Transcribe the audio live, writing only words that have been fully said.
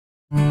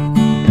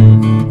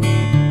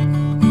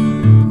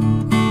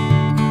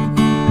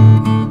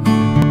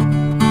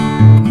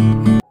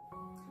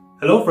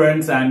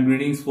friends, and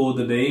greetings for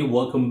the day.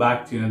 Welcome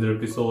back to another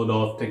episode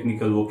of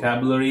Technical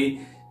Vocabulary.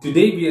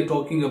 Today we are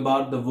talking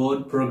about the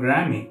word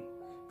programming.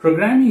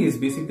 Programming is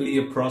basically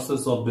a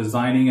process of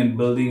designing and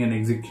building an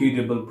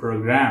executable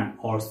program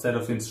or set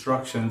of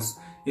instructions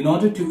in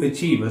order to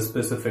achieve a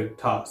specific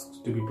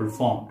task to be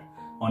performed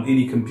on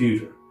any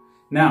computer.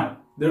 Now,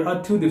 there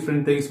are two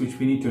different things which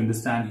we need to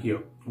understand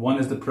here. One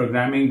is the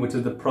programming, which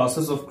is the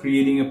process of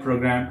creating a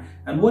program,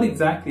 and what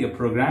exactly a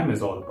program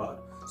is all about.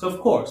 So of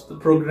course, the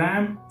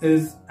program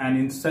is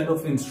an set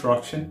of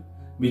instruction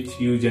which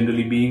you,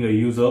 generally being a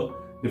user,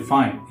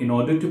 define in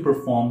order to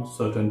perform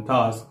certain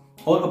tasks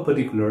or a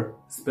particular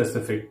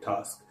specific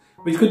task,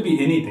 which could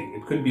be anything.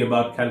 It could be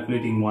about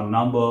calculating one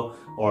number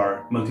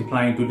or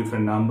multiplying two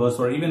different numbers,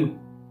 or even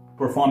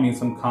performing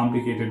some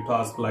complicated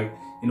task like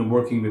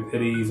working with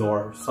arrays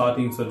or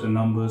sorting certain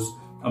numbers,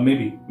 or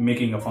maybe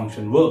making a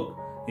function work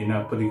in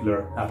a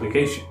particular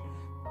application.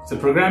 So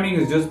programming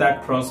is just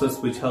that process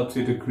which helps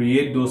you to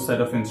create those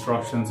set of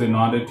instructions in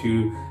order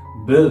to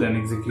build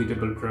an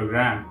executable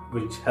program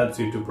which helps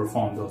you to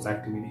perform those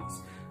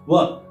activities.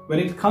 Well, when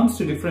it comes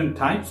to different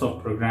types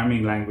of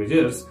programming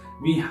languages,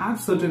 we have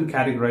certain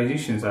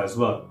categorizations as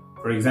well.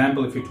 For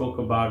example, if you talk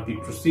about the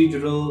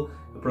procedural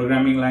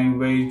programming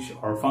language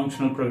or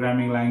functional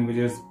programming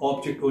languages,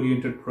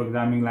 object-oriented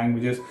programming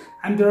languages,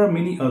 and there are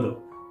many other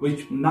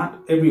which not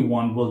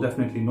everyone will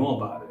definitely know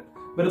about it.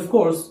 But of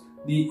course,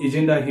 the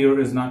agenda here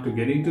is not to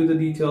get into the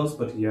details,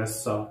 but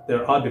yes,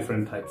 there are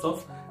different types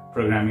of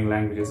programming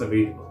languages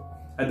available.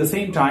 At the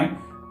same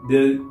time,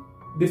 the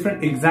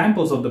different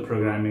examples of the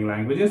programming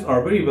languages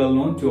are very well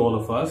known to all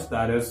of us.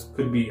 That is,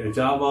 could be a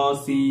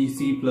Java, C,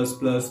 C++,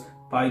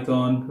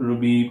 Python,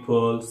 Ruby,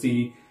 Perl,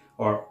 C,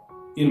 or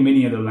in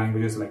many other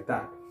languages like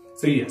that.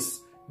 So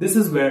yes, this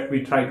is where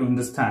we try to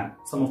understand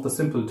some of the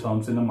simple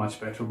terms in a much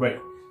better way.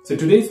 So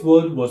today's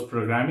word was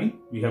programming.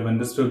 We have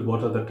understood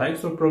what are the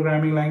types of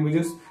programming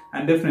languages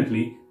and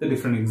definitely the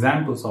different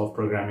examples of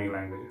programming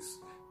languages.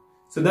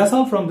 So that's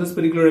all from this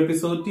particular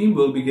episode, team.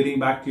 We'll be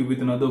getting back to you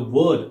with another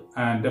word,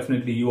 and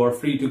definitely you are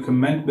free to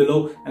comment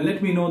below and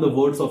let me know the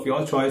words of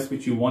your choice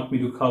which you want me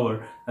to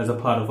cover as a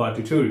part of our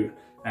tutorial.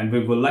 And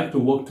we would like to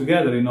work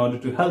together in order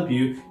to help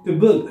you to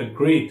build a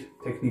great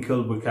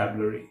technical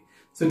vocabulary.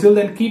 So till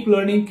then, keep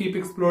learning, keep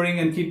exploring,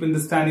 and keep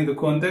understanding the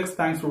context.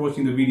 Thanks for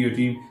watching the video,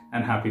 team,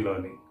 and happy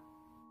learning.